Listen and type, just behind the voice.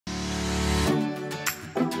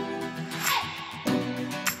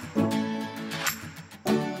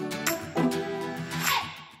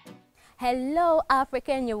Hello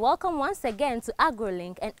Africa, and you're welcome once again to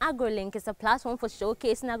AgroLink. And AgroLink is a platform for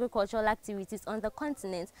showcasing agricultural activities on the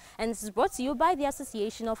continent, and this is brought to you by the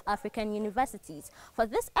Association of African Universities. For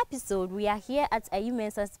this episode, we are here at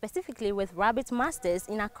Mensa, specifically with Rabbit Masters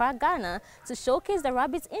in Accra, Ghana, to showcase the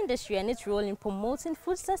rabbit industry and its role in promoting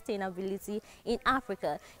food sustainability in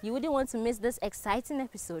Africa. You wouldn't want to miss this exciting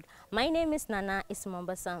episode. My name is Nana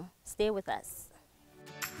Ismambasam. Stay with us.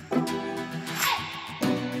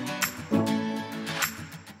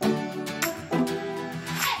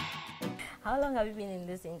 How long have you been in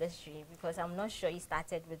this industry? Because I'm not sure you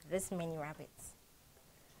started with this many rabbits.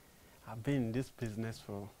 I've been in this business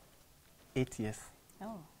for 8 years.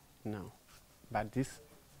 Oh. No. But this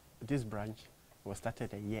branch was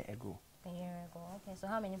started a year ago. A year ago. Okay. So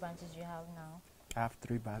how many branches do you have now? I have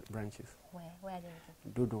 3 branches. Where are they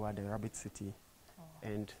located? Dodowa, the Rabbit City,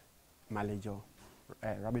 and Malejo,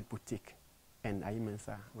 Rabbit Boutique, and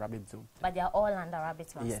Mensa, Rabbit Zone. But they are all under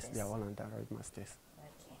Rabbit Masters? Yes, they are all under Rabbit Masters.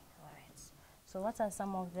 So what are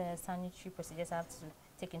some of the sanitary procedures I have to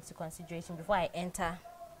take into consideration before I enter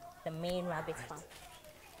the main rabbit farm?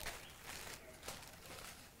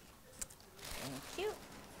 Thank you.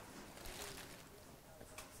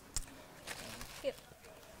 Thank you.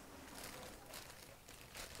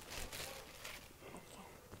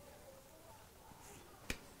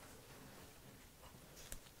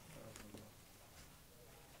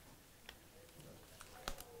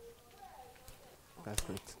 That's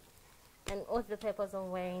great. And what's the purpose of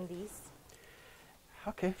wearing these?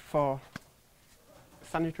 Okay, for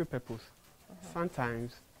sanitary purpose.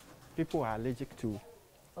 Sometimes people are allergic to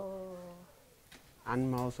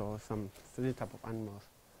animals or some certain type of animals.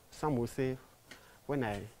 Some will say, when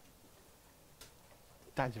I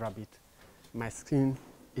touch rabbit, my skin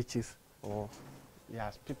itches, or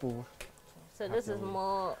yes, people. So this is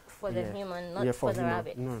more for the human, not for the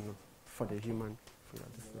rabbit. No, for the human.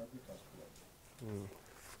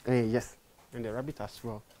 Yes, and the rabbit as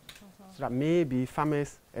well. So that maybe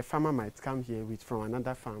a farmer might come here from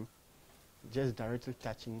another farm, just directly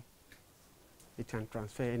touching, it can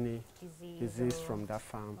transfer any disease from that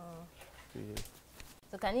farm.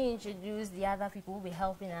 So can you introduce the other people who will be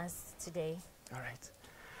helping us today? All right.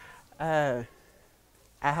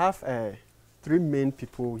 I have 3 main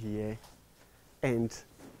people here, and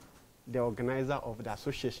the organizer of the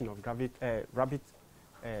Association of Greater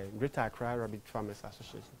Accra Rabbit Farmers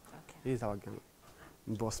Association. Okay. He is our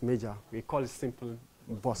boss major. We call it simple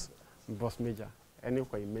boss major.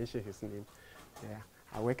 Anywhere you mention his name,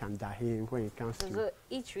 I work under him when it comes to. So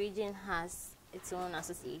each region has its own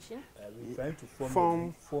association? We're trying to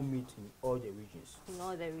form it in all the regions. In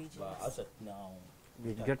all the regions. But as of now,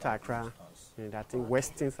 we Greater Accra, and I think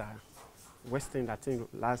Western, I think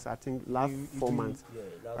last 4 months,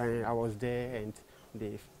 I was there, and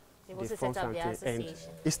they set up their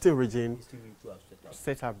association. And Eastern region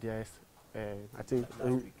set up theirs, I think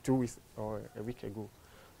 2 weeks or a week ago.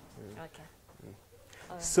 Okay.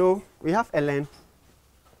 So we have Ellen.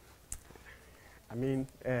 I mean,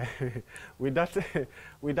 without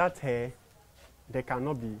her, there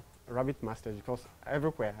cannot be rabbit masters, because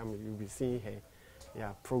everywhere, I mean, you'll be seeing her.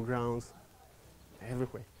 Yeah, programs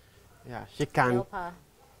everywhere. Yeah, she can.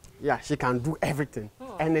 Yeah, she can do everything,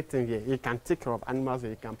 anything here. You can take care of animals,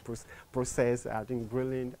 you can process, I think,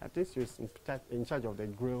 grilling. I think she's in charge of the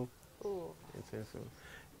grill.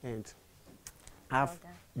 And I have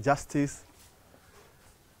Justice.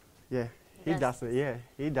 Yeah, he does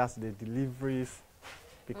the deliveries,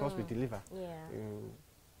 because we deliver. Yeah.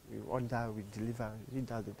 We order, we deliver. He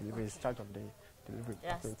does the delivery. He's in charge of the delivery.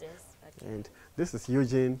 Justice. Okay. And this is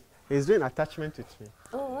Eugene. He's doing attachment with me.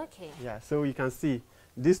 Oh, okay. Yeah, so you can see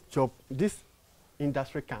this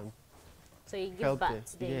industry can help back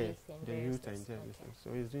to the youth and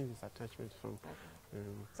so he's doing his attachment from.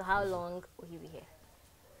 So how long will he be here?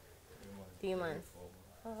 3 months.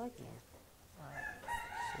 Oh, okay. All right.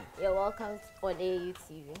 You're welcome on AU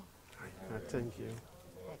TV. Thank you.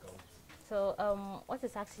 Okay. So, what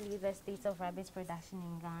is actually the state of rabbit production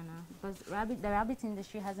in Ghana? Because the rabbit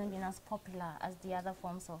industry hasn't been as popular as the other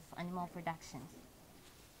forms of animal production.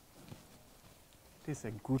 This is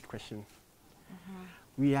a good question.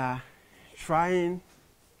 We are trying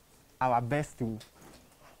our best to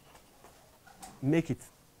make it.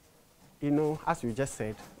 You know, as you just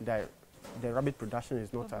said, the rabbit production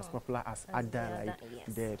is not as popular as other, like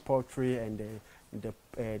the poultry and the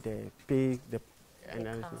pig,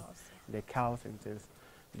 the cows and things.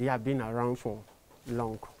 They have been around for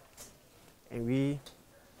long, and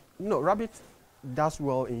rabbit does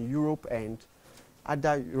well in Europe and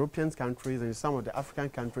other European countries, and some of the African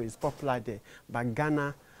countries, popular there. But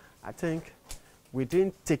Ghana, I think we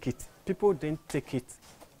didn't take it people didn't take it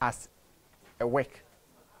as a work.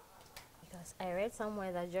 Because I read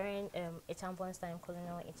somewhere that during Echampon's time,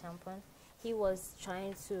 Colonel Echampon, he was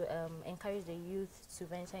trying to encourage the youth to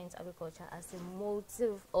venture into agriculture as a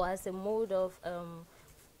motive or as a mode of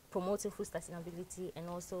promoting food sustainability and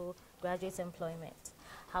also graduate employment.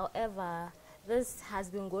 However, this has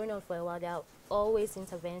been going on for a while. There are always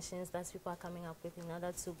interventions that people are coming up with in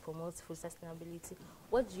order to promote food sustainability.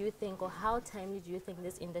 What do you think, or how timely do you think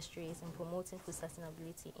this industry is in promoting food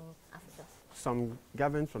sustainability in Africa? Some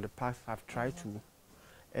governments from the past have tried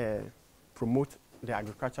to promote the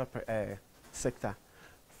agricultural sector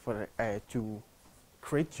for to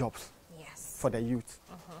create jobs for the youth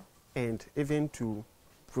and even to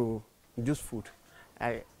produce food.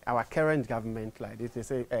 Our current government, like this, they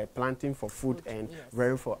say planting for food and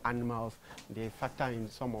rearing for animals. They factor in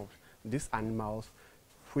some of these animals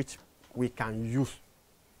which we can use.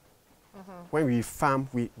 When we farm,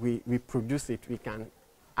 we produce it, we can,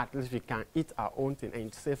 at least we can eat our own thing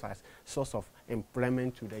and serve as source of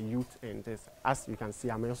employment to the youth. And this, as you can see,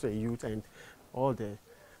 I'm also a youth, and all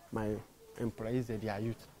my employees, they are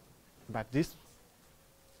youth. But this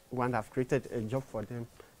one have created a job for them,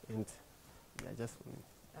 and they are just...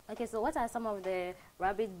 Okay, so what are some of the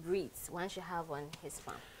rabbit breeds one should have on his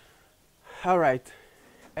farm? All right.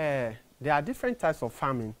 There are different types of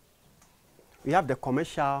farming. We have the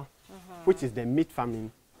commercial, which is the meat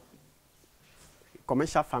farming,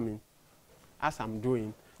 commercial farming, as I'm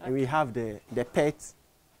doing. And we have the pets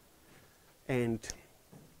and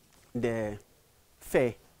the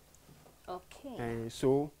fair. Okay.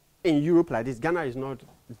 So in Europe like this, Ghana is not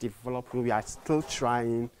developed. We are still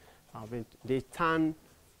trying. They tan,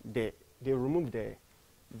 they remove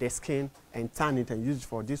the skin and tan it and use it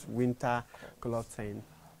for this winter clothes and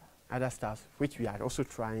other stuff, which we are also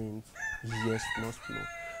trying. Yes, most more.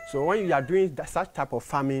 So when you are doing such type of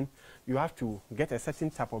farming, you have to get a certain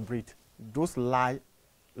type of breed. Those large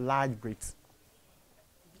breeds.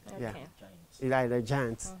 Okay. Yeah, like the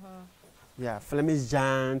giants. Yeah, Flemish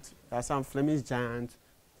giant. There are some Flemish giants,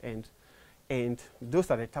 and those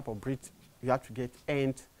are the type of breeds you have to get.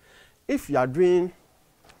 And if you are doing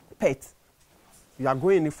pets, you are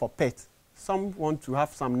going in for pets. Some want to have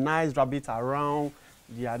some nice rabbits around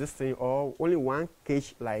the other thing, or only one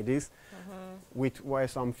cage like this with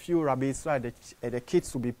some few rabbits so that the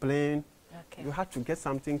kids will be playing. Okay. You have to get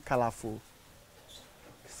something colorful,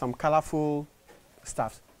 some colorful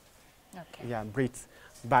stuff. Okay. Yeah, breeds.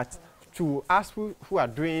 But to us who are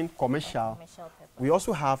doing commercial we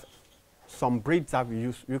also have some breeds that we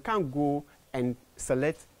use. You can't go and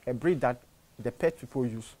select a breed that the pet people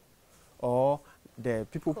use or the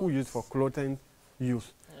people who use for clothing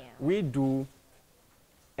use. Yeah. We do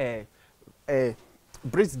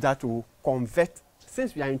breeds that will convert,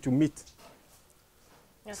 since we are into meat.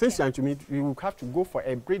 Okay. Since you are into meat, you will have to go for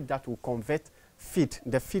a breed that will convert feed,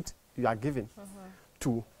 the feed you are given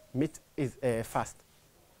to meat is fast.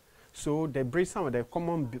 So the breeds, some of the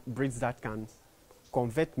common breeds that can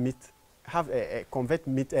convert meat, have convert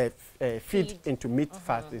meat feed into meat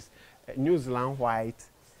fast is New Zealand white,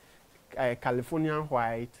 Californian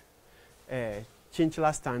white,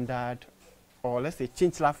 Chinchilla standard, or let's say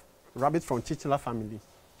Chinchilla rabbit from Chinchilla family,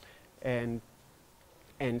 and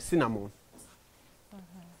cinnamon.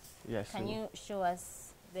 Yes. Can you show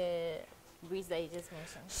us the breeds that you just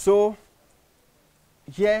mentioned? So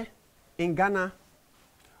here in Ghana,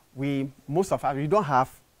 we don't have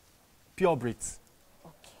pure breeds.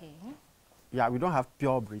 Okay. Yeah, we don't have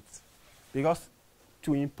pure breeds because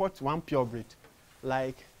to import one pure breed,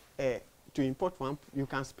 like to import one, you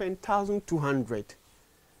can spend 1,200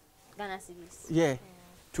 Ghana cedis. Yeah,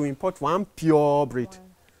 to import one pure breed.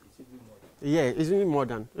 Yeah, it's even more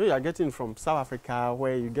than you are getting from South Africa,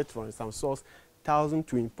 where you get from some source 1,000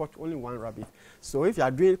 to import only one rabbit. So if you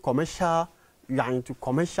are doing commercial, you are into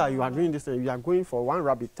commercial, you are doing this, and you are going for one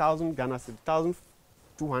rabbit, 1,000 Ghana cedis,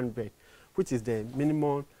 1,200, which is the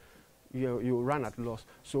minimum you run at loss.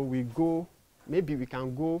 So we go, maybe we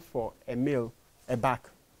can go for a male, a back.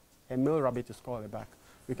 A male rabbit is called a back.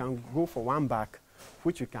 We can go for one back,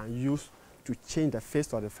 which you can use to change the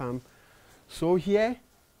face of the farm. So here,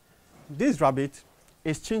 this rabbit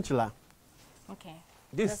is chinchilla. Okay.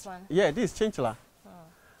 This one? Yeah, this is chinchilla. Oh.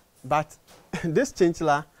 But this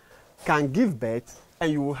chinchilla can give birth,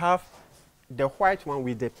 and you will have the white one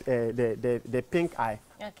with the pink eye.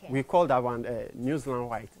 Okay. We call that one New Zealand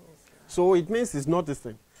white. So it means it's not the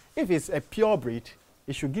same. If it's a pure breed,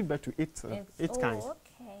 it should give birth to its kind.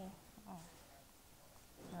 Okay. Oh.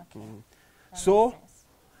 Okay. So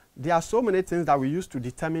there are so many things that we use to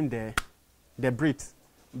determine the breed,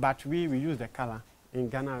 but we use the color. In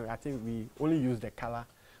Ghana, I think we only use the color.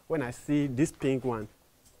 when I see this pink one,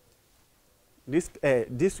 this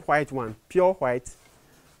white one, pure white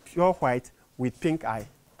with pink eye.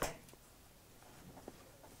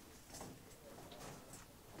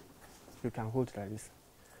 You can hold it like this.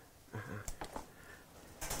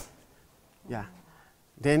 Yeah.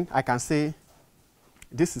 Then I can say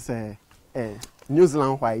this is a New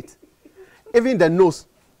Zealand white. Even the nose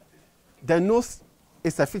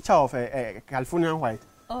is a feature of a Californian white.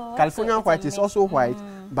 Oh, Californian so white is also white,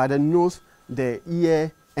 but the nose, the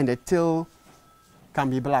ear, and the tail can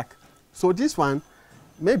be black. So this one,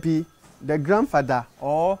 maybe the grandfather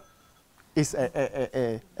or is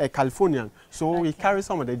a Californian. So he carries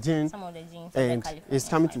some of the genes, and it's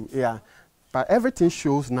coming to, yeah. But everything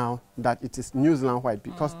shows now that it is New Zealand white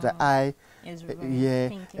because the eye,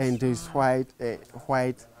 and this white, it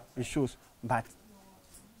shows. But,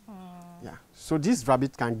 yeah. So this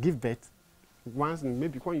rabbit can give birth. Once,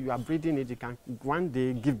 maybe when you are breeding it, it can one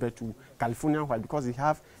day give birth to Californian white because it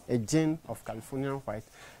have a gene of Californian white,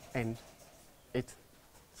 and it.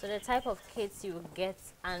 So the type of kids you get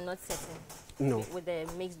are not certain. No. With the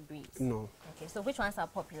mixed breeds. No. Okay. So which ones are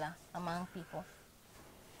popular among people?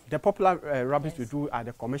 The popular rabbits we do are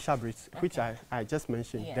the commercial breeds, which I just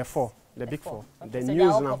mentioned. Yes. The big four. Okay. The So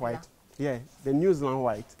New Zealand white. Yeah, the New Zealand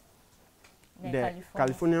white. The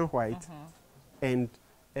Californian white, and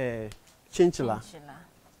chinchilla,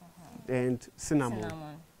 and cinnamon.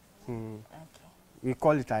 Okay. We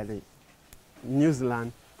call it like the New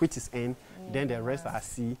Zealand, which is N, then the rest are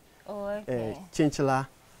C, chinchilla,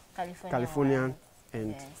 Californian,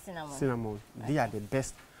 and cinnamon. They are the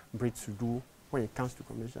best breeds to do when it comes to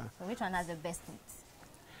commercial. So which one has the best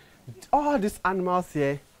meat? All these animals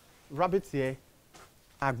here, rabbits here,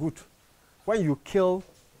 are good. When you kill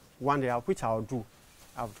one day, which I'll do,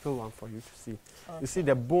 I'll kill one for you to see. Okay. You see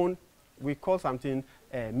the bone, we call something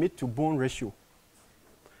meat to bone ratio.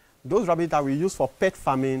 Those rabbits that we use for pet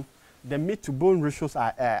farming, the meat to bone ratios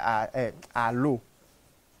are low.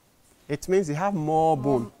 It means you have more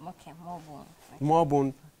bone. Okay, more bone. Okay. More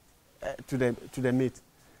bone to the meat.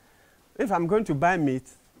 If I'm going to buy meat,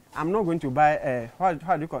 I'm not going to buy how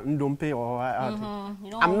do you call it, ndompe or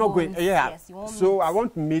I'm not going. Yeah. Yes, so meat. I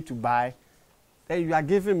want meat to buy. Then you are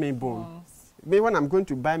giving me bone. Maybe when I'm going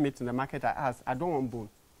to buy meat in the market, I ask, I don't want bone.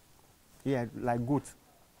 Yeah, like goat,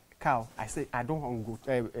 cow. I say I don't want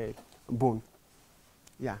goat bone.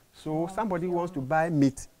 Yeah. So somebody wants to buy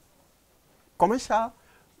meat. Commercial,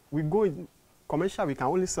 we go in commercial. We can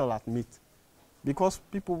only sell at meat because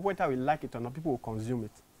people, whether we like it or not, people will consume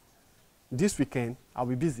it. This weekend, I'll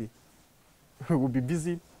be busy. We will be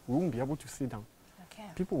busy. We won't be able to sit down. Okay.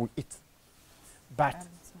 People will eat. But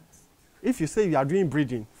if you say you are doing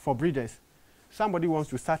breeding for breeders, somebody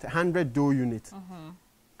wants to start 100 doe units.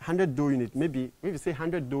 100 doe units, maybe if you say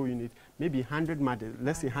 100 doe units, maybe 100 mothers.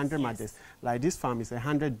 Let's say 100 mothers. Like this farm is a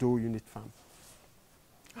 100 doe unit farm.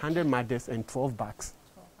 100 mothers and 12 bags.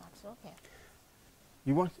 12 bags, okay.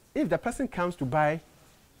 You want, if the person comes to buy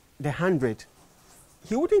the 100,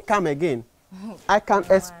 he wouldn't come again. I can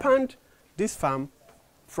expand this farm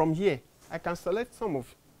from here. I can select some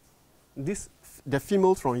of the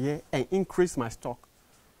females from here and increase my stock.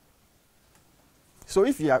 So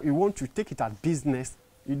if you want to take it as business,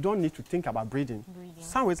 you don't need to think about breeding.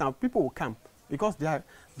 Some ways people will come because they are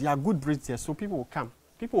good breeds here, so people will come.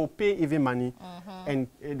 People will pay even money and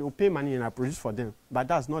they will pay money and I produce for them. But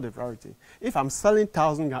that's not the priority. If I'm selling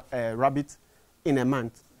 1,000 rabbits in a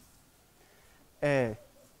month,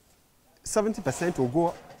 70% will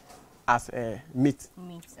go as meat.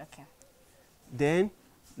 Meat, okay. Then,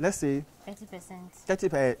 let's say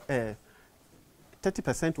 30%.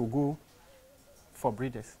 30% will go for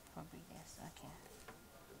breeders. For breeders, okay.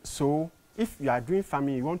 So, if you are doing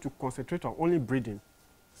farming, you want to concentrate on only breeding,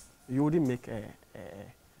 you wouldn't make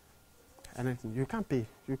anything. You can't pay.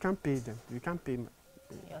 You can't pay them. You can't pay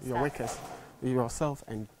your workers, yourself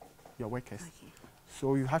and your workers. Okay.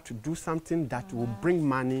 So you have to do something that will bring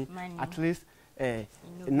money. At least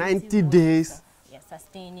 90 days. Yes,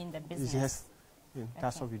 sustaining the business. Yes,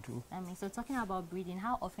 that's what we do. So talking about breeding,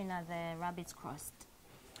 how often are the rabbits crossed?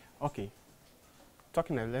 Okay,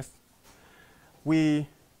 talking less.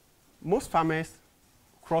 Most farmers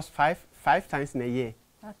cross five times in a year.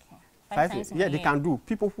 Okay, five times in a year. They can do.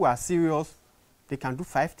 People who are serious, they can do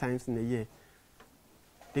 5 times in a year.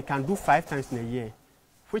 They can do 5 times in a year,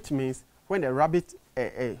 which means when the rabbit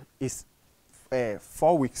is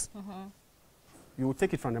 4 weeks, you will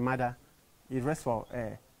take it from the mother. It rests for,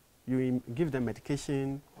 you give them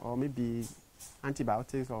medication or maybe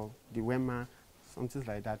antibiotics or dewormer, something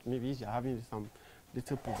like that. Maybe if you're having some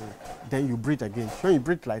little problem, then you breed again. When you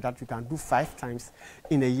breed like that, you can do 5 times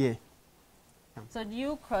in a year. Yeah. So do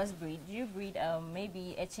you crossbreed? Do you breed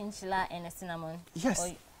maybe a chinchilla and a cinnamon? Yes.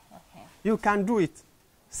 Okay. You can do it.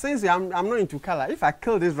 Since I'm not into color, if I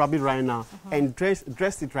kill this rabbit right now and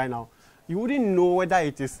dress it right now, you wouldn't know whether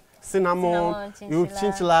it is cinnamon,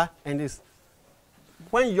 chinchilla, and this.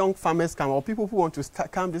 When young farmers come or people who want to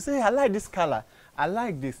come, they say, hey, I like this color, I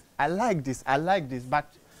like this, I like this, I like this. But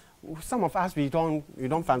some of us, we don't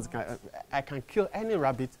fancy. I can kill any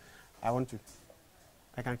rabbit I want to.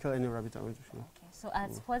 I can kill any rabbit I want to. Okay. So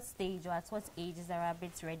at what stage or at what age is the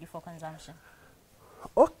rabbit ready for consumption?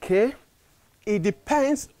 Okay. It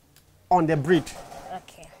depends on the breed.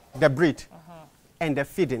 Okay. The breed and the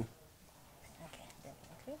feeding. Okay,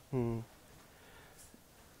 definitely.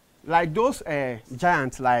 Like those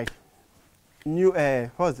giants, like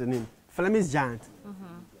what's the name? Flemish giant.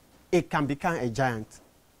 It can become a giant,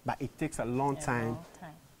 but it takes a long time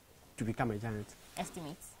to become a giant.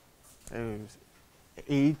 Estimates?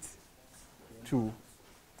 8 to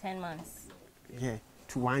 10 months. Yeah,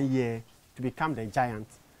 to 1 year to become the giant.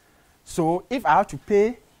 So if I have to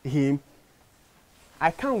pay him,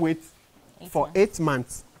 I can't wait for 8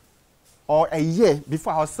 months or a year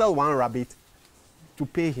before I'll sell one rabbit to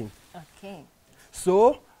pay him. Okay.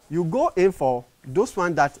 So you go in for those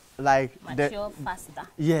ones that like mature faster.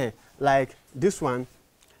 Yeah, like this one,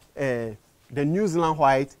 the New Zealand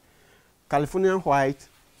white, Californian white,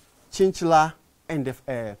 chinchilla, and the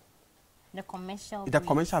commercial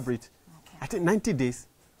breed. Okay. I think 90 days,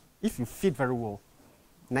 if you feed very well,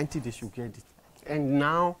 90 days you get it. And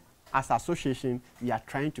now, as association, we are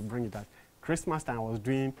trying to bring it back. Christmas time, I was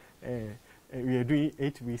doing, we are doing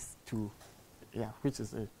 8 weeks to, which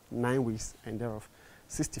is 9 weeks, and thereof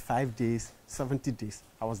 65 days, 70 days.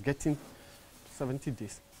 I was getting 70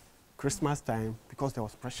 days. Christmas time, because there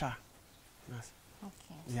was pressure. Yes.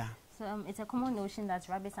 Okay. Yeah. So it's a common notion that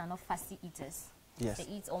rabbits are not fussy eaters. Yes. They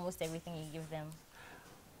eat almost everything you give them.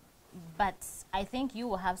 But I think you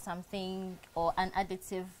will have something or an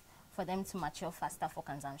additive for them to mature faster for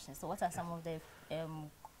consumption. So what are some of the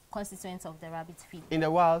constituents of the rabbit's feed? In the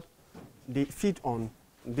wild, they feed on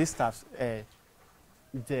these stuff,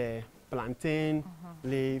 the plantain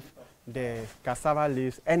leaf, the cassava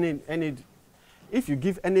leaves, any. If you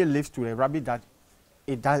give any leaves to a rabbit that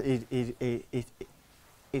it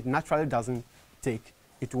naturally doesn't take,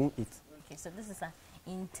 it won't eat. Okay, so this is an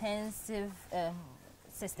intensive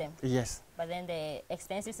system. Yes. But then the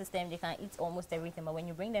extensive system, they can eat almost everything. But when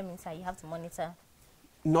you bring them inside, you have to monitor.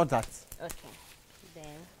 Not that. Okay.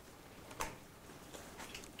 Then.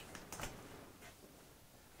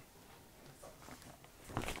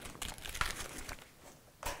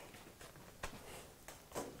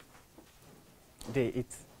 They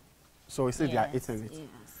eat. So we say they are eating it.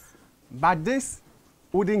 Yes. But this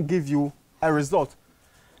wouldn't give you a result.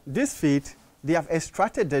 This feed, they have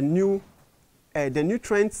extracted the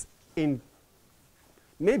nutrients in.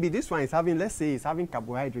 Maybe this one is having, let's say, it's having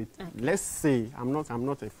carbohydrate. Okay. Let's say, I'm not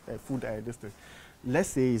a food this thing. Let's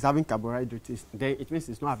say it's having carbohydrate. Then it means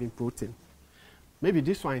it's not having protein. Maybe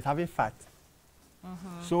this one is having fat.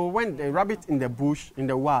 So when the rabbit in the bush, in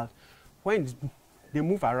the wild, when they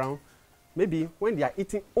move around, maybe when they are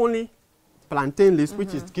eating only plantain leaves,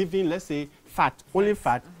 which is giving, let's say, fat, only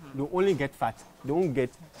fat, they only get fat. They won't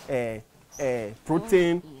get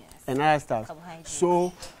protein and other stuff.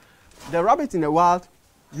 So the rabbit in the wild,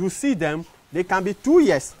 you see them, they can be 2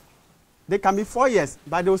 years, they can be 4 years,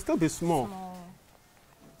 but they will still be small.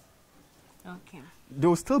 Okay. They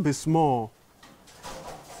will still be small.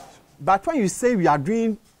 But when you say we are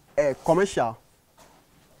doing a commercial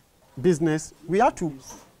business, we have to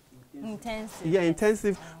intensive. Yeah,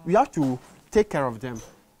 intensive. We have to take care of them.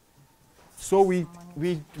 So we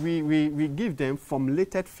give them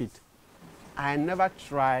formulated feed. I never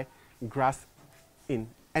try grass in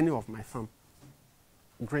any of my farm.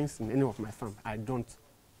 Grains in any of my farm. I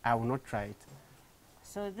will not try it.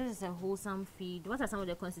 So this is a wholesome feed. What are some of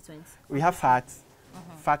the constituents? We have fat,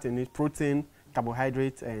 fat in it, protein,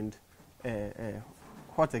 carbohydrates, and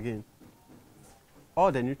what again?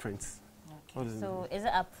 All the nutrients. Okay. So is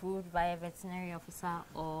it approved by a veterinary officer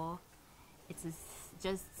or it is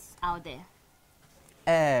just out there?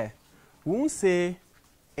 We won't say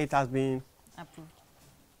it has been approved.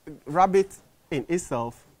 Rabbit in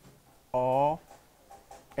itself or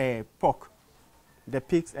pork, the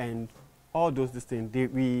pigs and all those things.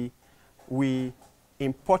 We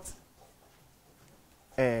import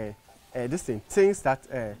things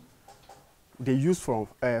that they use for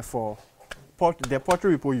the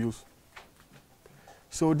poultry people use.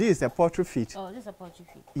 So this is a poultry feed. Oh, this is a poultry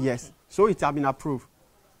feed. Yes. Okay. So it has been approved.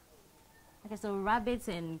 Okay, so rabbits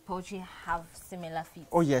and poultry have similar feeds.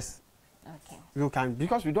 Oh yes, Okay. You can,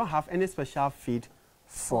 because we don't have any special feed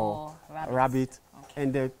for rabbit. Okay.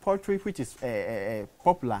 And the poultry, which is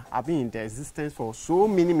popular, have been in the existence for so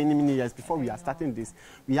many years before we are starting this.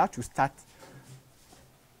 We have to start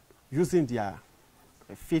using their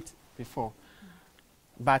feed before.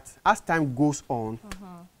 But as time goes on,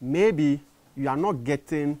 maybe you are not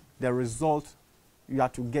getting the result you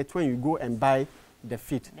have to get when you go and buy the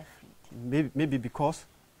feed. Maybe because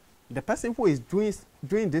the person who is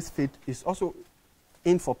doing this feed is also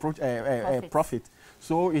in for profit.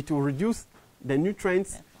 So it will reduce the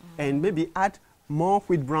nutrients and maybe add more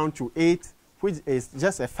wheat brown to it, which is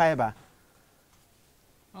just a fiber.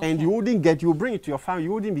 Okay. And you wouldn't get, you bring it to your farm,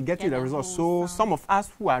 you wouldn't be getting the results. So some of us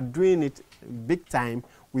who are doing it big time,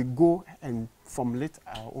 we go and formulate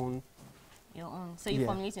our own. Your own. So you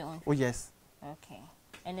formulate your own? Oh, yes. Okay.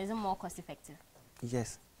 And is it more cost effective?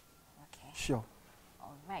 Yes. Okay. Sure.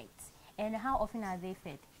 All right. And how often are they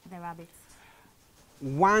fed, the rabbits?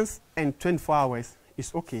 Once in 24 hours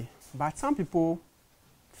is okay. But some people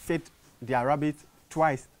feed their rabbit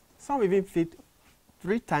twice. Some even feed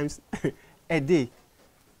 3 times a day.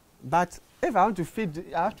 But if I want to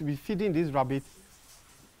feed, I have to be feeding this rabbit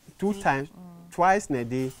 2 times, twice in a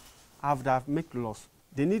day. I would have make loss.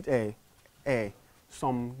 They need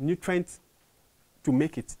some nutrients to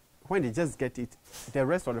make it. When they just get it, the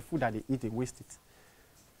rest of the food that they eat, they waste it.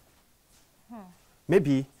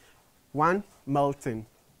 Maybe 1 melting.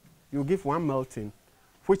 You give 1 melting,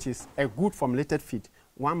 which is a good formulated feed.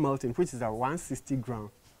 1 melting, which is a 160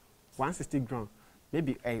 gram. 160 gram.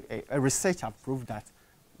 Maybe a research have proved that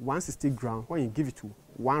 160 gram, when you give it to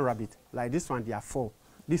 1 rabbit, like this one, there are 4.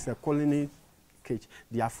 This is a colony cage.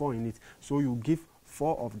 There are 4 in it. So you give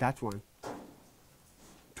 4 of that one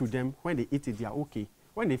to them. When they eat it, they are okay.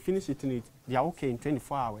 When they finish eating it, they are okay in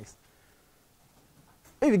 24 hours.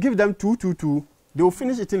 If you give them 2, they will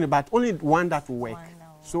finish eating it, but only 1 that will work.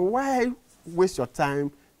 So why waste your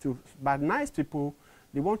time to? But nice people,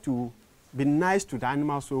 they want to be nice to the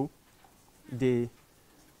animal, so they,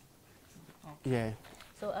 yeah.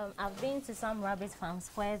 So I've been to some rabbit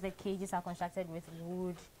farms where the cages are constructed with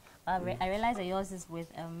wood. I realize that yours is with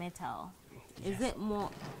metal. Is it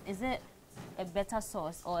more? Is it a better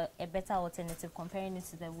source or a better alternative comparing it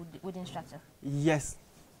to the wooden structure? Yes.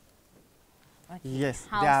 Okay. Yes.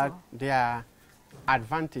 How there are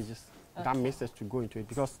advantages that makes us to go into it,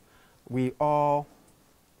 because we all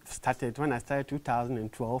started, when I started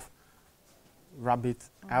 2012, rabbit,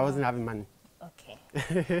 I wasn't having money. Okay.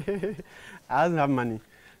 I wasn't having money.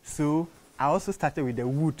 So I also started with the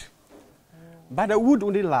wood. But the wood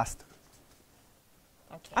only lasts.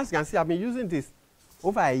 Okay. As you can see, I've been using this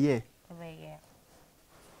over a year. Over a year.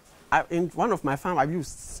 In one of my farms, I've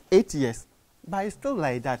used 8 years. But it's still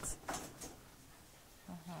like that.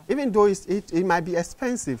 Even though it might be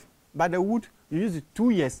expensive, but the wood, you use it 2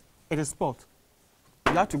 years, it is spoiled.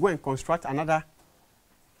 You have to go and construct another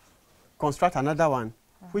one,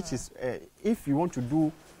 which is, if you want to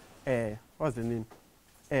do, what's the name?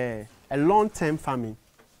 A long-term farming,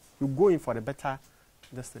 you go in for the better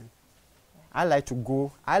distance. I like to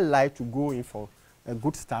go in for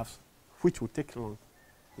good stuff, which will take long.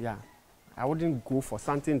 Yeah. I wouldn't go for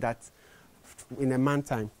something that in a month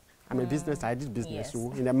time. I'm a business, I did business, Yes.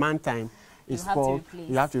 so in a month time, it's spoiled,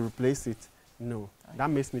 you have to replace it. No, that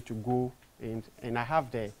makes me to go, and I have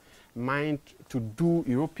the mind to do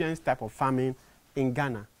European type of farming in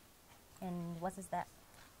Ghana. And what is that?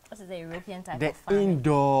 What is the European type of farming?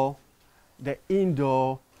 The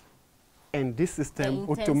indoor, and this system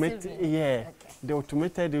automated. Yeah, okay. The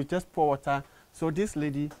automated. They just pour water. So this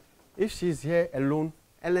lady, if she's here alone,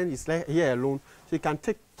 Ellen is here alone, she can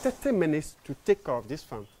take 30 minutes to take care of this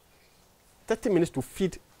farm. 30 minutes to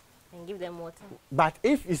feed. And give them water. But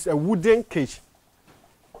if it's a wooden cage,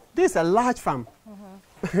 this is a large farm.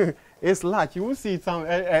 It's large. You won't see it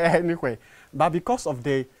anywhere. But because of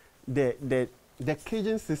the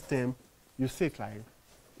caging system, you see it like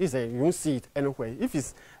you won't see it anywhere. If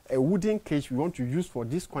it's a wooden cage we want to use for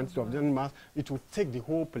this quantity of the animals, it will take the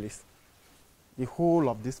whole place, the whole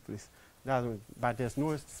of this place. But there's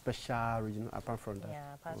no special region apart from that.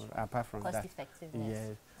 Yeah, apart from cost that.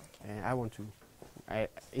 effectiveness. Yeah. Okay. I want to.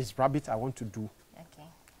 It's rabbit I want to do. Okay.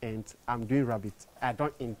 And I'm doing rabbit. I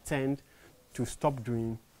don't intend to stop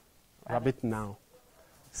doing rabbit now.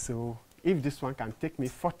 So if this one can take me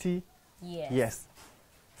 40 years,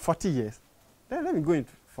 40 years, then let me go in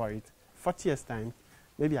for it. 40 years time,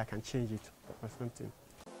 maybe I can change it or something.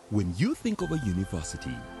 When you think of a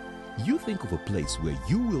university, you think of a place where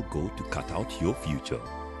you will go to cut out your future.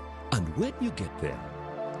 And when you get there,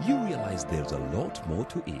 you realize there's a lot more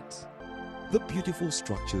to it. The beautiful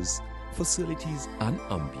structures, facilities, and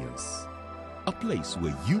ambience. a place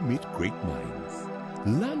where you meet great minds,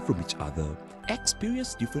 learn from each other,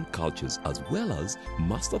 experience different cultures, as well as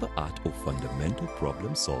master the art of fundamental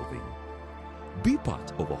problem solving. Be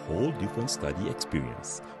part of a whole different study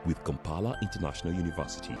experience with Kampala International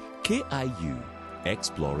University, KIU,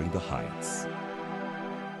 exploring the heights.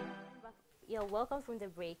 You're welcome from the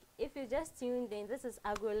break. If you just tuned in, this is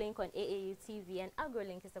AgroLink on AAU TV, and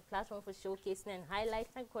AgroLink is a platform for showcasing and highlighting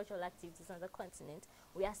agricultural activities on the continent.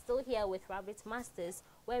 We are still here with Rabbit Masters,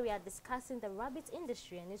 where we are discussing the rabbit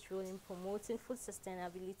industry and its role in promoting food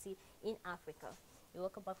sustainability in Africa. You're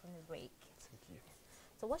welcome back from the break. Thank you.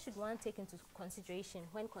 So what should one take into consideration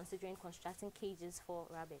when considering constructing cages for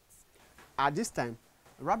rabbits? At this time,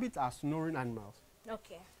 rabbits are snoring animals.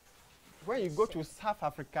 Okay. When you go to South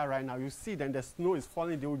Africa right now, you see that the snow is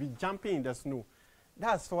falling, they will be jumping in the snow.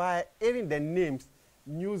 That's why even the names,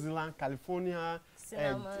 New Zealand, California,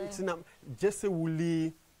 Jesse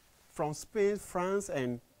Woolley, from Spain, France,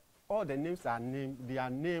 and all the names are named, they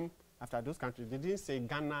are named after those countries. They didn't say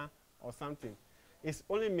Ghana or something. It's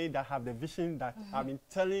only me that have the vision that I've been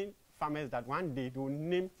telling farmers that one day they will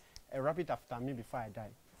name a rabbit after me before I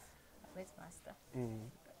die. Rabbit Master.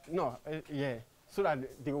 No, yeah. So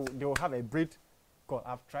that they will have a breed called,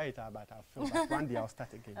 I've tried it, but I feel that one day I'll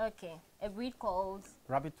start again. Okay, a breed called?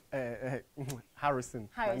 Rabbit, Harrison.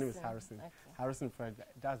 My name is Harrison. Okay. Harrison Fred,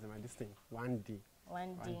 that's this thing. One day.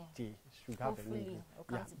 One day. Should have a name.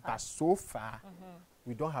 Yeah, but so far,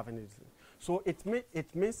 we don't have anything. So it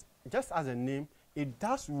means, just as a name, it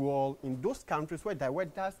does well in those countries where the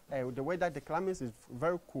weather, the climate is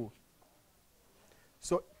very cool.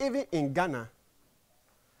 So even in Ghana,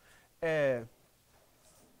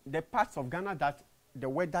 the parts of Ghana that the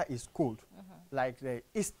weather is cold, like the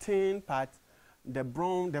eastern part,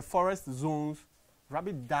 the forest zones,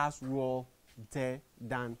 rabbit does well there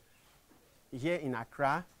than here in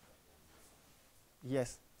Accra.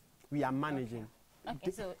 Yes, we are managing.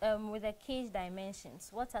 Okay, so with the cage dimensions,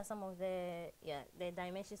 what are some of the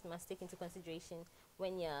dimensions you must take into consideration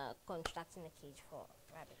when you're constructing a cage for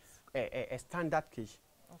rabbits? A standard cage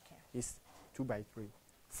is 2 by 3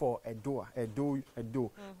 for a door,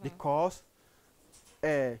 because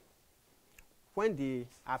when they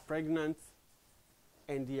are pregnant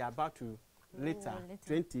and they are about to litter,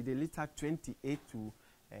 they litter 28 to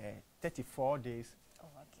 34 days,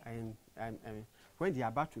 and when they are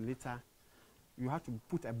about to litter, you have to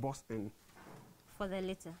put a box in. For the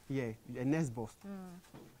litter? Yeah, a nest box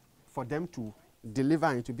for them to deliver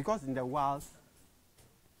into, because in the wild,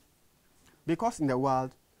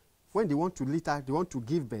 when they want to litter, they want to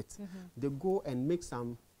give birth, they go and make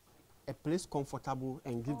a place comfortable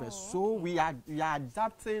and give birth. So we are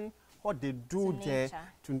adapting what they do to there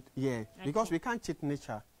nature. because we can't cheat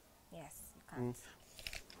nature. Yes, you can't.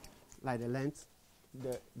 Like the length,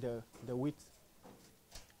 the width.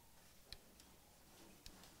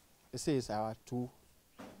 It says our 2,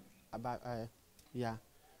 about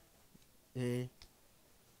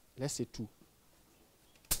let's say 2.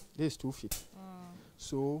 This is 2 feet.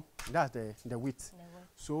 So that's the width.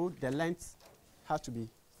 So the length has to be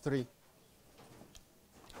 3,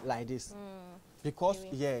 like this. Because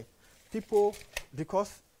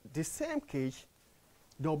because the same cage,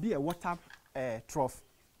 there'll be a water trough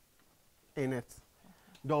in it.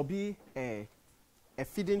 There'll be a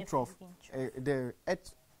feeding trough. The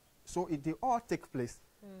earth. So they all take place.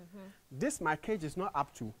 This my cage is not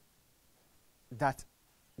up to that,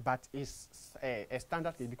 but it's a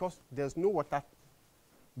standard cage because there's no water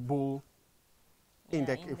bowl in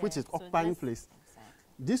which is occupying place.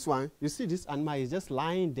 This one, you see, this animal is just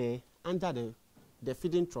lying there under the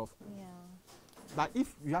feeding trough. Yeah. But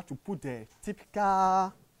if you have to put the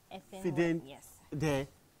typical feeding there,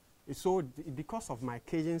 so because of my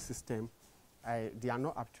caging system, they are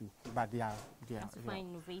not up to, but they are. To find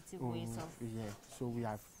innovative ways of. Yeah. So we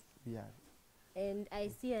have. And I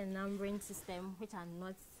see a numbering system which are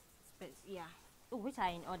not, which are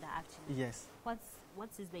in order actually. Yes. What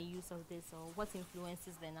is the use of this, or what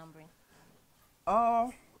influences the numbering?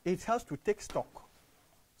 It helps to take stock.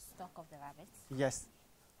 Stock of the rabbits? Yes.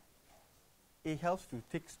 It helps to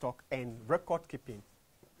take stock and record keeping.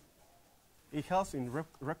 It helps in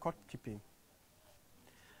record keeping.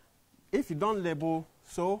 If you don't label,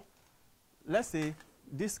 so let's say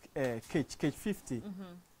this cage 50,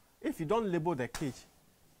 if you don't label the cage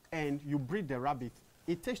and you breed the rabbit,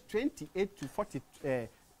 it takes 28 to 40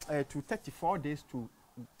 to 34 days to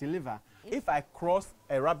deliver. If I cross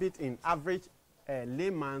a rabbit in average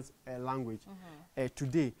layman's language,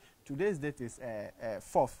 today's date is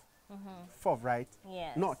 4th, 4th, right?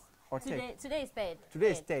 Yes. Not or today is 3rd.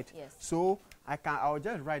 Today is 3rd. Yes. So I'll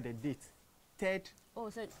just write the date, third. Oh,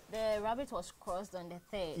 so the rabbit was crossed on the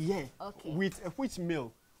 3rd? Yeah. Okay. With a which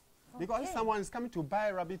male? Because if Okay. someone is coming to buy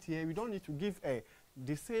a rabbit here, we don't need to give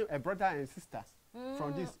the same brother and sister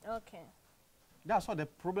from this. Okay. That's what the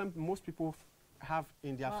problem most people have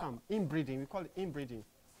in their farm. Inbreeding, we call it inbreeding.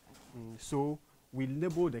 So we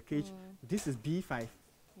label the cage. This is B5.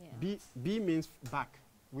 Yeah. B means back.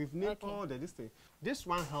 We've named all the this thing. This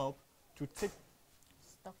one help to take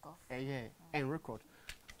Stock off. and record.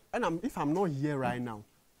 And if I'm not here right now,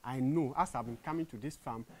 I know as I've been coming to this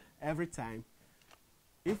farm every time,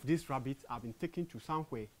 if this rabbit have been taken to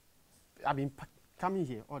somewhere, I've been coming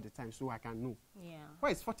here all the time so I can know. Yeah.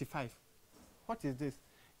 Why is 45? What is this?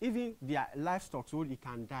 Even their livestock, so it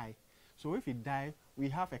can die. So if it die, we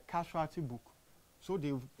have a casualty book. So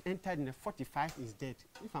they've entered in the 45 is dead.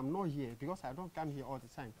 If I'm not here, because I don't come here all the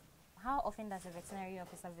time. How often does a veterinary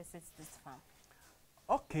officer visit this farm?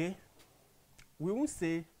 Okay. We won't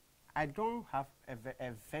say I don't have a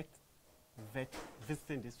vet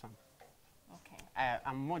visiting this farm. Okay.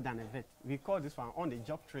 I'm more than a vet. We call this one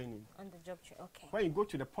on-the-job training. On-the-job training, okay. When you go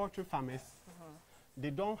to the poultry farmers,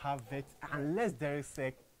 they don't have vets unless there is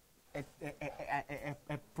a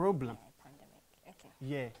problem. Yeah, pandemic, okay.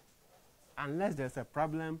 Yeah. Unless there's a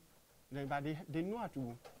problem, then, but they know how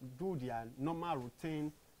to do their normal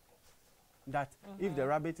routine. That if the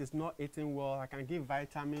rabbit is not eating well, I can give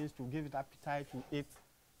vitamins to give it appetite to eat.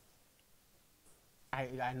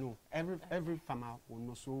 I know. Every farmer will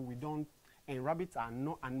know. So we don't, and rabbits are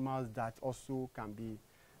not animals that also can be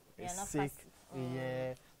sick.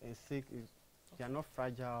 Yeah, sick. They are not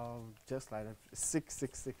fragile, just like sick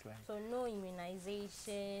like. So no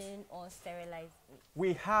immunization or sterilization?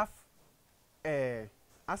 We have, as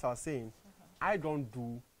I was saying, I don't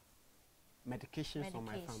do medications on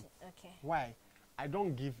my farm. Okay. Why? I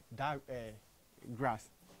don't give that grass,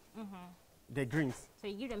 the greens. So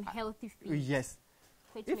you give them healthy feed? Yes.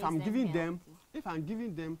 Which If makes I'm giving them, healthy. if I'm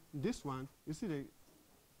giving them this one, you see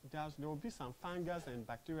there will be some fungus and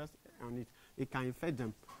bacteria on it. It can infect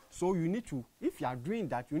them. So you need to, if you are doing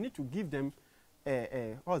that, you need to give them,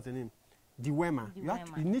 what's the name? Dewormer.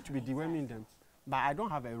 You need to be deworming them. But I don't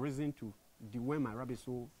have a reason to deworm my rabbit,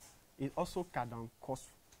 so it also cut down cost.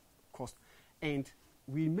 And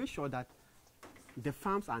we make sure that the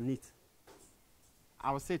farms are neat.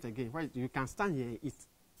 I will say it again. Well, you can stand here and eat.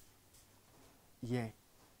 Yeah.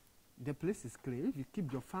 The place is clean. If you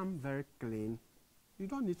keep your farm very clean, you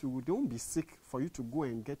don't need to, they won't be sick for you to go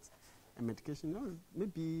and get a medication. No,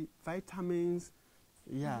 maybe vitamins,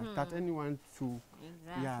 that anyone to,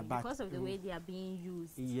 exactly. but because of the way they are being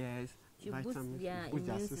used. Yes, to vitamins, boost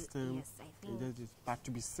their system. Yes, I think. But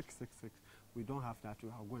to be sick, we don't have that.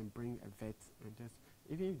 I'll go and bring a vet and just,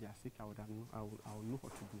 even if they are sick, I will know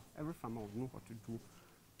what to do. Every farmer will know what to do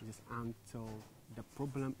just until the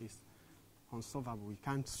problem is unsolvable. We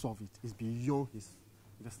can't solve it. It's beyond his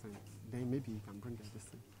distance. Then maybe he can bring a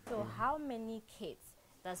distance. So how many kids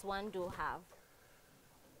does one do have?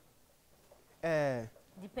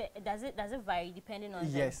 Does it vary depending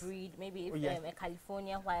on the breed? Maybe if a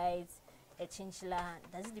California white, a chinchilla,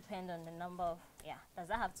 does it depend on the number of, does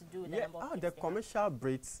that have to do with the number of kids? The commercial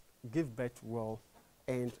breeds give birth well,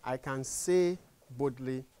 and I can say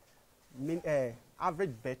boldly,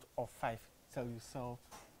 average birth of 5 till you sell,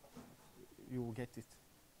 you will get it.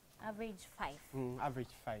 Average 5?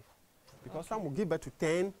 Average 5. Because some will give birth to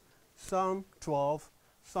 10, some 12,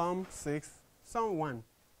 some 6, some 1.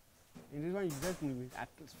 In this one, you just need at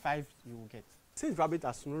 5 you will get. Since rabbits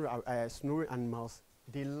are snowy animals,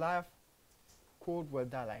 they love cold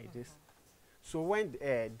weather like this. So when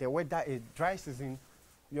the weather is dry season,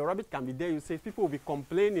 your rabbit can be there. You say people will be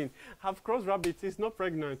complaining. Have cross rabbit is not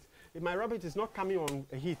pregnant. If my rabbit is not coming on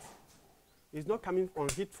heat, it's not coming on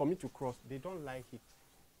heat for me to cross. They don't like heat.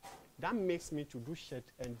 That makes me to do shed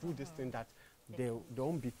and do this thing that they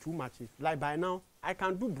don't be too much heat. Like by now, I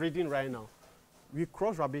can do breeding right now. We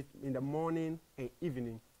cross rabbit in the morning and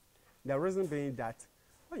evening. The reason being that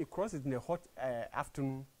when you cross it in the hot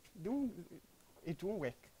afternoon, it won't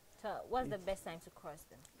work. So what's the best time to cross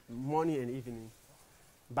them? Morning and evening.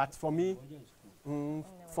 But for me,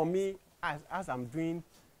 as I'm doing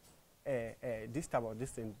this type of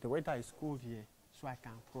this thing, the weather is cold here, so I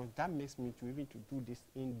can cross. That makes me to even to do this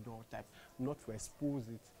indoor type, not to expose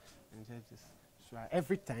it and just. So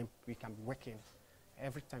every time we can be working.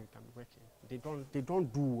 Every time we can be working. They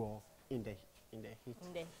don't do well in the heat. In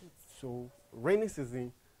the heat. So rainy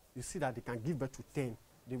season, you see that they can give birth to 10.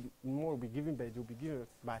 They more will be giving birth. They'll be giving,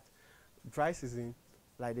 but dry season,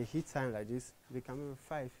 like the heat time like this, they can be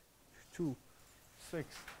 5, 2,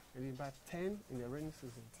 6, and about 10 in the rainy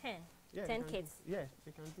season. 10. Yeah, 10 kids. Yeah,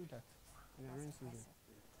 they can do that in the rainy season.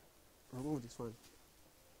 remove this one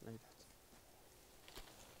like that.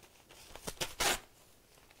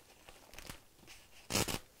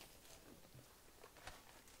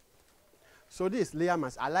 So this is layer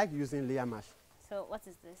mash. I like using layer mash. So what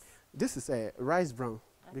is this? This is a rice brown,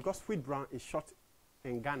 because wheat brown is short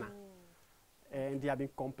in Ghana. And they have been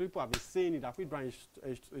people have been saying it, that wheat brown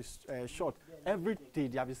is short. Every day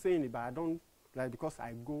they have been saying it, but I don't like, because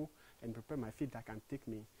I go and prepare my feed that can take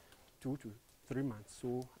me 2 to 3 months.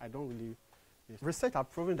 So I don't really. Yes. Research have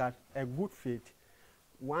proven that a good feed,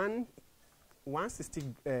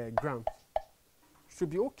 160 grams, should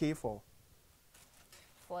be okay for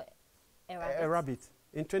a rabbit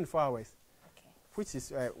in 24 hours, which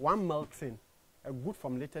is 1 melting. A good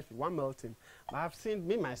formulated feed, 1 melting. But I've seen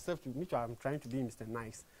me myself, I'm trying to be Mr.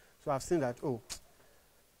 Nice. So I've seen that, oh,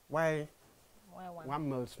 why one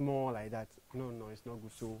melt more like that? No, it's not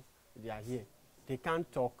good. So they are here. They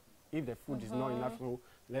can't talk if the food is not enough. So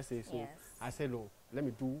let's say, so I said, no, let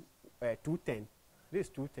me do 210. This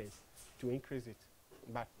is 210 to increase it.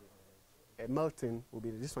 But a melting will be,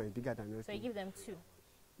 this one is bigger than this. So you give them 2?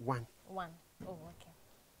 1. 1. Oh, okay.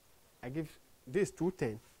 I give this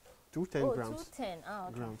 210. 210 grams. 210. Oh,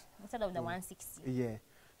 okay. Grams. Instead of the 160. Yeah.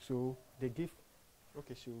 So they give,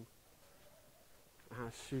 okay, she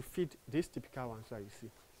feed this typical one, so you see.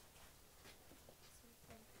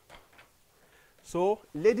 So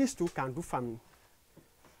ladies too can do farming.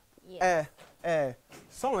 Yes.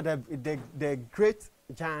 Some of the great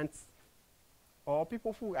giants or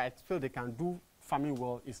people who I feel they can do farming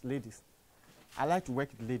well is ladies. I like to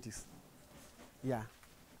work with ladies. Yeah.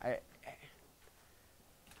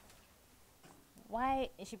 Why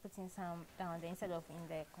is she putting some down there instead of in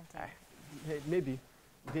the container? Maybe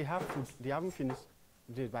they have food. They haven't finished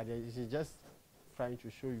this, but she's just trying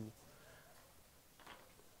to show you.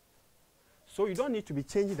 So you don't need to be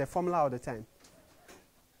changing the formula all the time.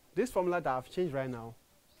 This formula that I've changed right now,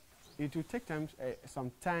 it will take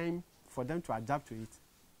some time for them to adapt to it,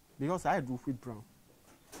 because I do wheat brown.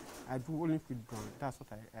 I do only wheat brown. That's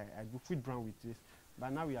what I do, wheat brown with this.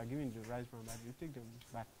 But now we are giving the rice brown, but you take them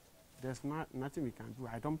back. There's nothing we can do.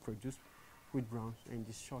 I don't produce wheat browns, and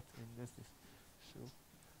it's short, and that's this. So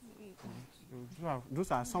those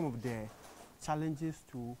are some of the challenges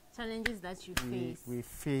that you face. We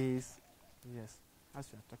face, yes,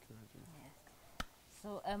 as you are talking about. Yes.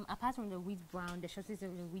 So apart from the wheat brown, the shortage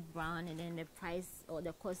of the wheat brown, and then the price or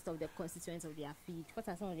the cost of the constituents of their feed, what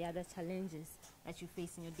are some of the other challenges that you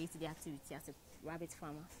face in your day-to-day activity as a rabbit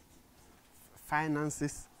farmer?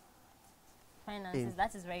 Finances. Finances,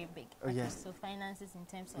 that is very big. Oh, yes. So finances in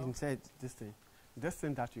terms of. Inside this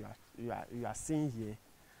thing that you are seeing here,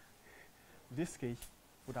 this cage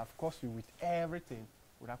would have cost you with everything.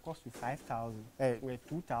 Would have cost you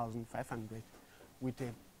 2,500 with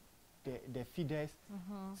the feeders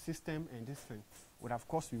system, and this thing would have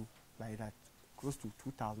cost you like that, close to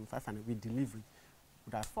 2,500 with delivery.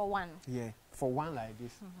 Would have for one. Yeah, for one like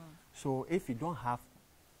this. So if you don't have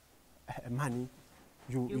money,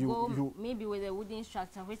 you go maybe with a wooden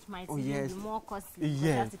structure, which might be more costly.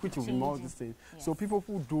 Yeah, which will be more this thing. Yes. So people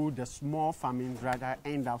who do the small farming rather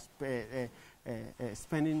end up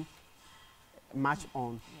spending much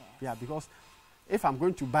on. Yeah, because if I'm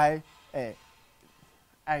going to buy,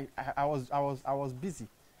 I was busy,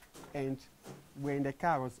 and we're in the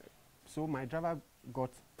car. So my driver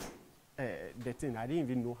got the thing. I didn't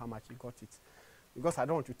even know how much he got it, because I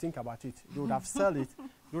don't want to think about it. They would have sold it.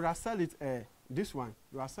 They would have sold it. This one,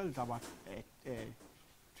 you are selling it about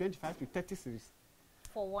 25 to 30 series.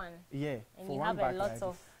 For one? Yeah. And for you one have a lot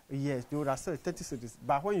of... Yes, they would have sold 30 series.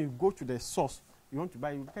 But when you go to the source, you want to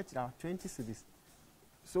buy, you get it at 20 series.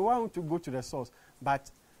 So why won't you go to the source? But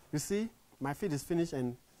you see, my feed is finished,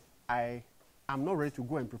 and I'm not ready to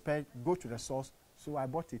go and go to the source. So I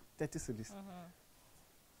bought it 30 series.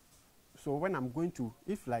 So when I'm going to,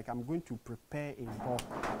 I'm going to prepare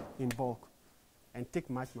in bulk, and take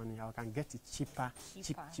much money, I can get it cheaper.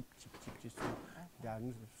 Cheap.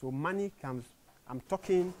 So money comes. I'm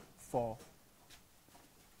talking for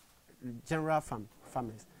general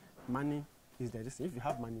farmers. Money is there. If you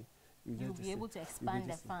have money, you'll be able to expand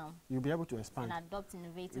the farm. You'll be able to expand and adopt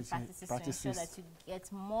innovative practices to ensure that you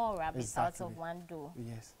get more rabbits out of one doe.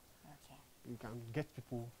 Yes. Okay. You can get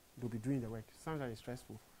people. They'll be doing the work. Sometimes it's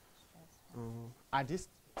stressful. At this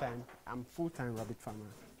time, I'm full-time rabbit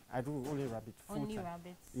farmer. I do only rabbit full-time. Only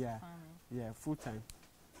rabbits farming. Yeah, full-time.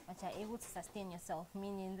 But you're able to sustain yourself,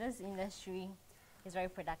 meaning this industry is very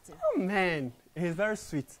productive. Oh, man. It's very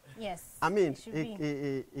sweet. Yes. I mean,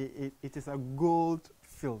 it is a gold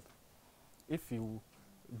field if you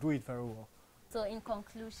do it very well. So in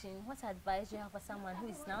conclusion, what advice do you have for someone who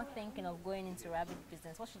is now thinking of going into rabbit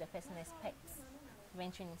business? What should a person expect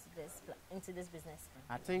venturing into this business?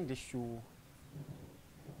 I think they should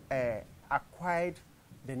acquire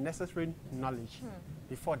the necessary knowledge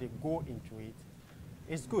before they go into it.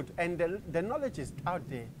 It's good, and the knowledge is out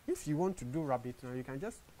there. If you want to do rabbit now, you can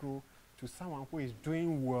just go to someone who is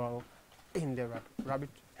doing well in the rabbit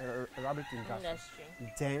industry.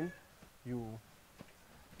 Then you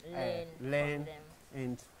learn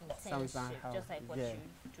and sometimes just like what you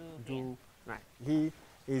do. Right. He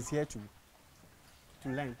is here to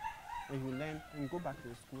learn, and you learn and go back to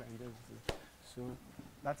the school and just so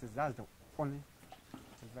that's the only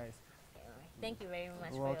advice. Thank you very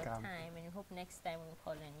much for your time, and I hope next time we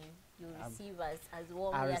call on you'll receive us as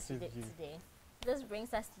warmly as you did today. This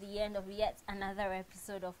brings us to the end of yet another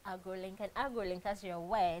episode of AgroLink. And AgroLink, as you're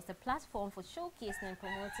aware, is a platform for showcasing and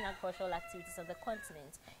promoting agricultural activities on the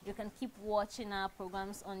continent. You can keep watching our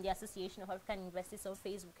programs on the Association of African Universities on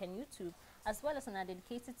Facebook and YouTube, as well as on our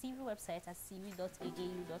dedicated TV website at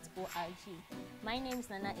cv.agau.org. My name is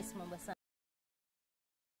Nana Ismambasa.